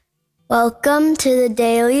Welcome to the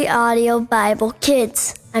Daily Audio Bible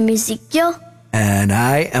Kids. I'm Ezekiel. And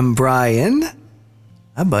I am Brian.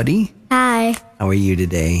 Hi, buddy. Hi. How are you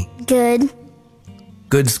today? Good.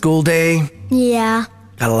 Good school day? Yeah.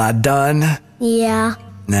 Got a lot done? Yeah.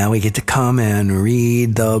 Now we get to come and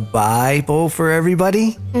read the Bible for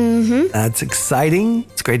everybody? Mm-hmm. That's exciting.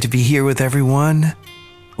 It's great to be here with everyone.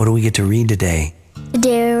 What do we get to read today?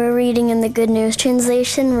 Today we're reading in the Good News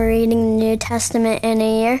Translation. We're reading the New Testament in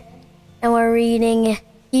a year. And we're reading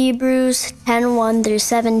Hebrews 10:1 through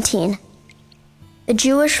 17. The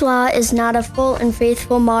Jewish law is not a full and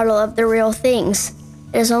faithful model of the real things.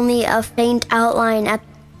 It is only a faint outline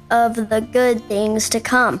of the good things to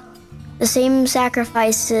come. The same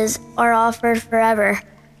sacrifices are offered forever.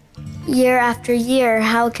 Year after year,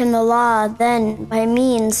 how can the law then, by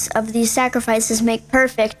means of these sacrifices, make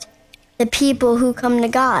perfect the people who come to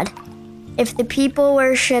God? If the people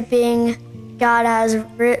worshiping God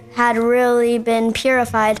had really been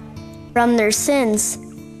purified from their sins,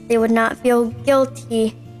 they would not feel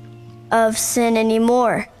guilty of sin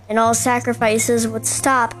anymore, and all sacrifices would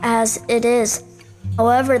stop as it is.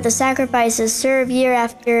 However, the sacrifices serve year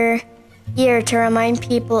after year to remind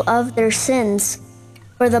people of their sins,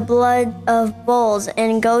 for the blood of bulls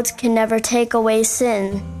and goats can never take away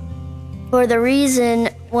sin. For the reason,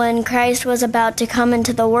 when Christ was about to come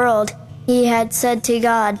into the world, he had said to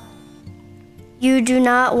God, "You do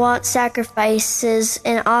not want sacrifices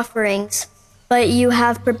and offerings, but you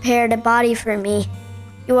have prepared a body for me.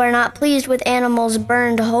 You are not pleased with animals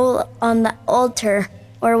burned whole on the altar,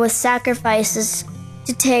 or with sacrifices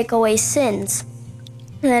to take away sins."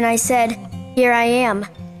 Then I said, "Here I am,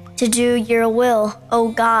 to do your will, O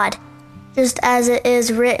God, just as it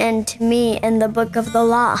is written to me in the book of the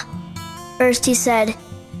law." First he said,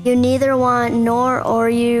 "You neither want nor are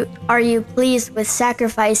you pleased with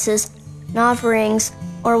sacrifices and offerings,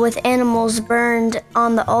 or with animals burned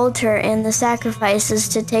on the altar and the sacrifices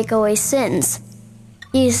to take away sins."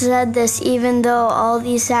 He said this even though all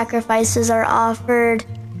these sacrifices are offered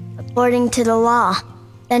according to the law.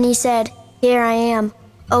 Then he said, "Here I am,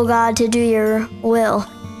 O God, to do your will."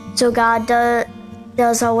 So God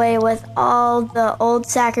does away with all the old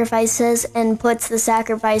sacrifices and puts the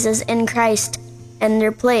sacrifices in Christ in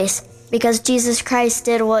their place, because Jesus Christ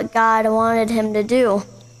did what God wanted him to do.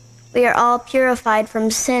 We are all purified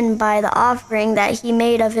from sin by the offering that he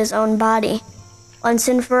made of his own body, once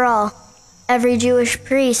and for all. Every Jewish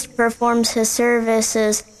priest performs his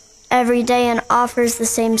services every day and offers the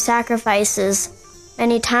same sacrifices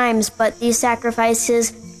many times, but these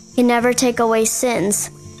sacrifices can never take away sins.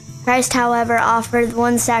 Christ, however, offered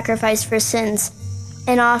one sacrifice for sins,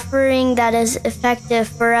 an offering that is effective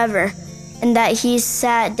forever, and that he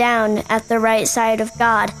sat down at the right side of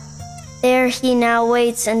God. There he now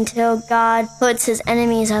waits until God puts his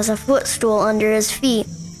enemies as a footstool under his feet.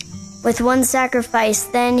 With one sacrifice,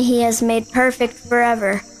 then he has made perfect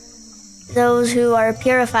forever those who are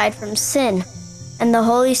purified from sin. And the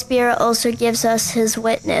Holy Spirit also gives us his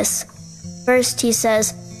witness. First he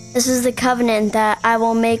says, "This is the covenant that I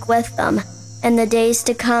will make with them. In the days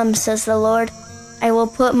to come, says the Lord, I will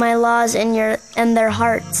put my laws in their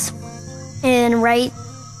hearts and write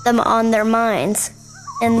them on their minds."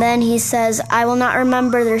 And then he says, "I will not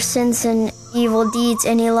remember their sins and evil deeds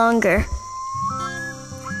any longer."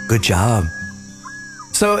 Good job.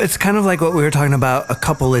 So it's kind of like what we were talking about a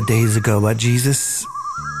couple of days ago about Jesus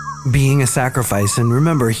being a sacrifice. And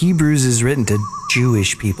remember, Hebrews is written to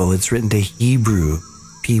Jewish people. It's written to Hebrew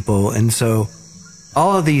people. And so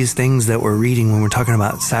all of these things that we're reading when we're talking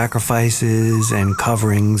about sacrifices and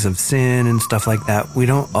coverings of sin and stuff like that, we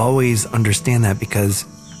don't always understand that because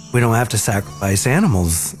we don't have to sacrifice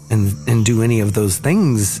animals and do any of those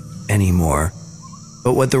things anymore.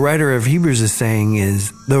 But what the writer of Hebrews is saying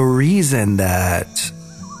is the reason that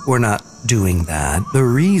we're not doing that, the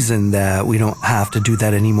reason that we don't have to do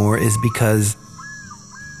that anymore is because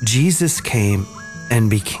Jesus came and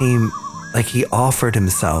became, like, he offered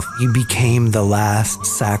himself. He became the last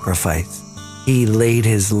sacrifice. He laid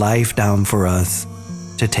his life down for us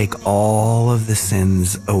to take all of the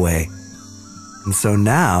sins away. And so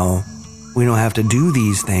now we don't have to do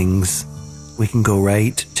these things. We can go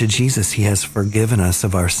right to Jesus. He has forgiven us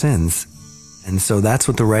of our sins. And so that's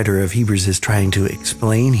what the writer of Hebrews is trying to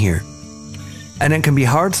explain here. And it can be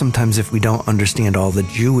hard sometimes if we don't understand all the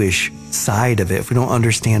Jewish side of it, if we don't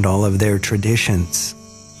understand all of their traditions.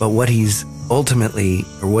 But what he's ultimately,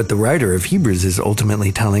 or what the writer of Hebrews is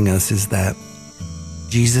ultimately telling us is that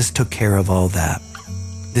Jesus took care of all that.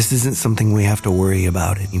 This isn't something we have to worry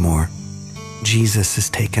about anymore. Jesus has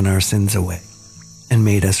taken our sins away and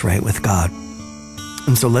made us right with God.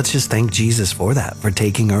 And so let's just thank Jesus for that, for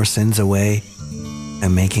taking our sins away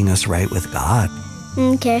and making us right with God.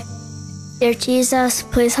 Okay. Dear Jesus,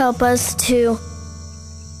 please help us to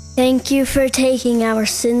thank you for taking our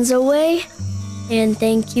sins away, and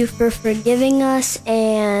thank you for forgiving us,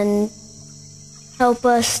 and help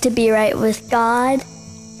us to be right with God.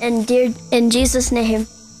 And dear, in Jesus' name,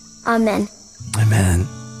 amen. Amen.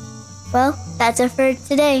 Well, that's it for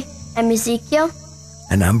today. I'm Ezekiel.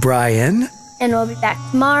 And I'm Brian. And we'll be back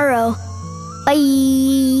tomorrow. Bye.